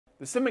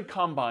The Simic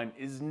Combine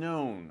is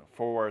known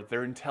for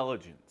their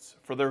intelligence,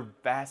 for their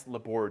vast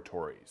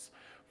laboratories,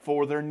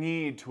 for their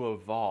need to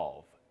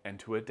evolve and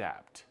to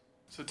adapt.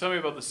 So tell me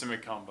about the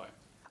Simic Combine.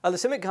 The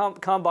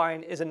Simic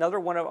Combine is another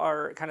one of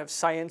our kind of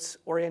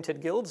science-oriented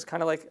guilds,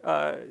 kind of like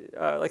the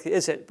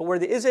Izzet. But where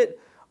the Izzet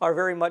are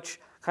very much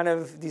kind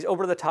of these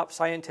over-the-top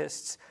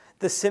scientists,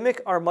 the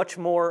Simic are much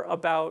more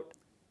about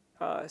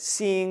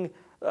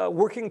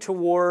working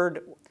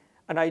toward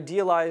an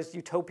idealized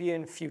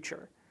utopian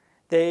future.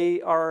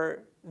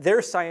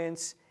 Their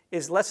science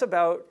is less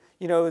about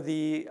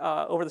the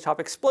over-the-top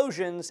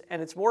explosions,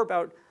 and it's more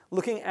about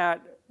looking at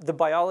the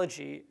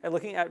biology and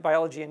looking at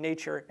biology in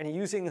nature and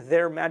using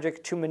their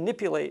magic to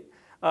manipulate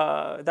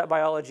that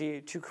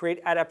biology to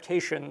create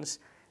adaptations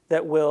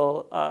that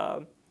will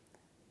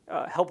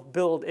help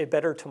build a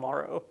better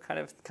tomorrow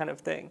kind of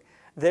thing.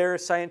 Their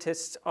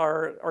scientists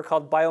are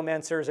called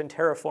biomancers and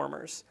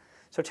terraformers.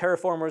 So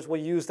terraformers will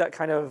use that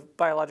kind of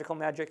biological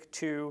magic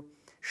to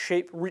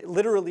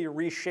literally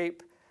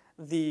reshape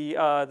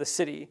the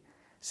city.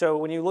 So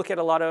when you look at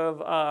a lot of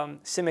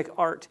Simic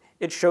art,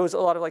 it shows a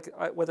lot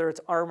of whether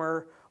it's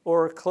armor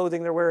or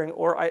clothing they're wearing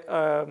or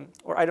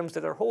items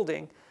that they're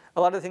holding.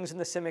 A lot of things in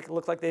the Simic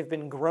look like they've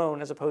been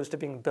grown as opposed to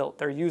being built.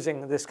 They're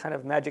using this kind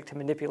of magic to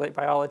manipulate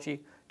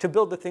biology to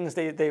build the things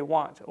they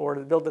want or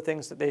to build the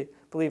things that they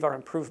believe are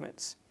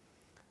improvements.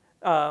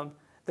 The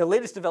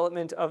latest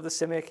development of the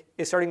Simic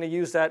is starting to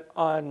use that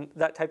on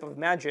that type of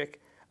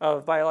magic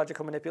of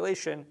biological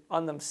manipulation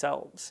on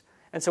themselves.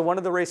 And so one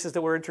of the races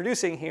that we're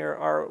introducing here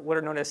are what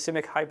are known as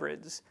Simic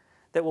hybrids.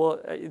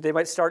 They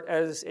might start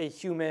as a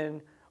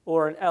human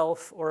or an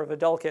elf or a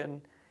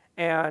Vidalcan,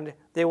 and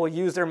they will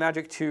use their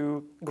magic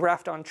to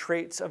graft on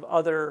traits of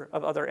other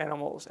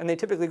animals. And they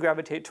typically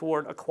gravitate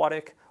toward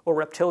aquatic or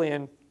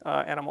reptilian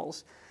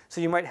animals.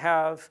 So you might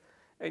have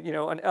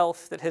an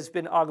elf that has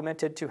been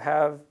augmented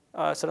to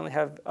suddenly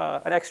have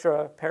an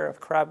extra pair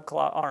of crab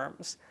claw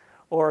arms.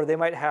 Or they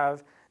might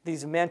have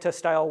these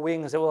manta-style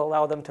wings that will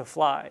allow them to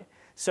fly.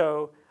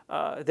 So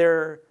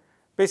they're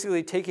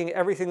basically taking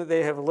everything that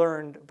they have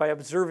learned by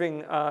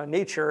observing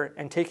nature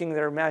and taking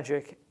their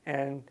magic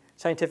and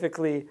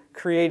scientifically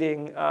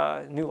creating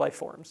new life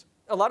forms.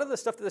 A lot of the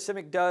stuff that the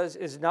Simic does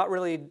is not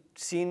really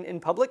seen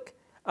in public,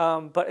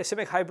 but a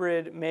Simic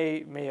hybrid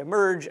may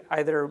emerge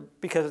either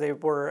because they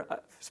were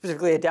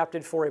specifically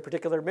adapted for a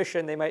particular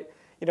mission. They might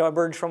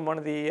emerge from one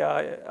of the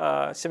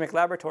Simic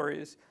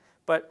laboratories.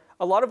 But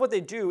a lot of what they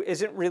do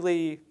isn't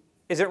really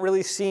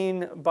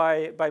seen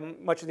by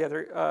many of the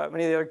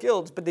other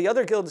guilds. But the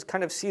other guilds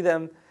kind of see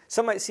them.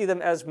 Some might see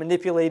them as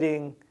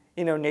manipulating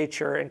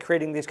nature and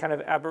creating these kind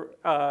of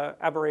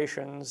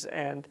aberrations,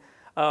 and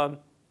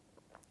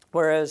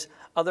whereas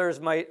others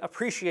might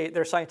appreciate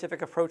their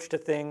scientific approach to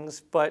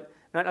things, but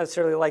not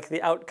necessarily like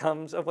the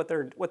outcomes of what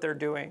they're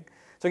doing.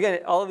 So again,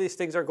 all of these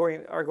things are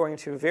going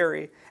to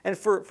vary. And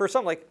for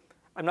some,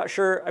 I'm not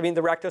sure. I mean,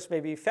 the Rakdos may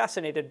be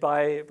fascinated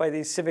by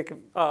these Simic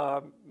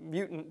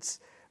mutants,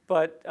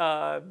 but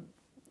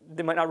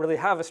they might not really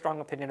have a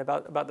strong opinion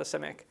about the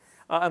Simic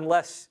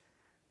unless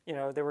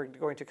they were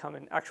going to come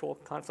in actual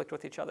conflict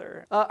with each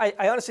other.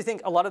 I honestly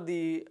think a lot of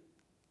the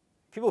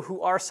people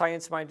who are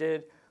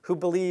science-minded, who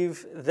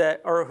believe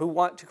that, or who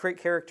want to create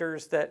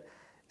characters that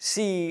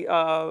see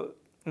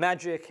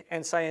magic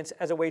and science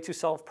as a way to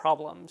solve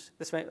problems,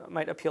 this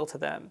might appeal to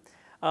them.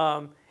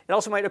 It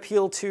also might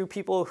appeal to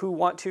people who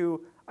want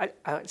to, I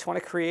just want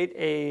to create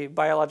a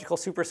biological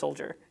super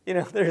soldier.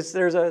 There's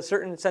a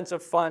certain sense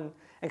of fun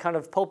and kind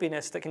of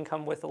pulpiness that can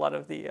come with a lot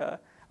of the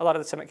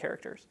Simic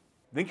characters.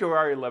 Thank you,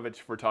 Ari Levitch,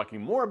 for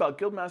talking more about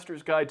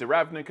Guildmaster's Guide to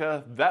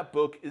Ravnica. That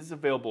book is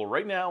available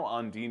right now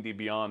on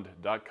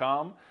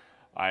dndbeyond.com.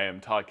 I am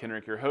Todd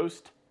Kenrick, your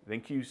host.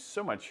 Thank you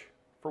so much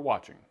for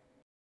watching.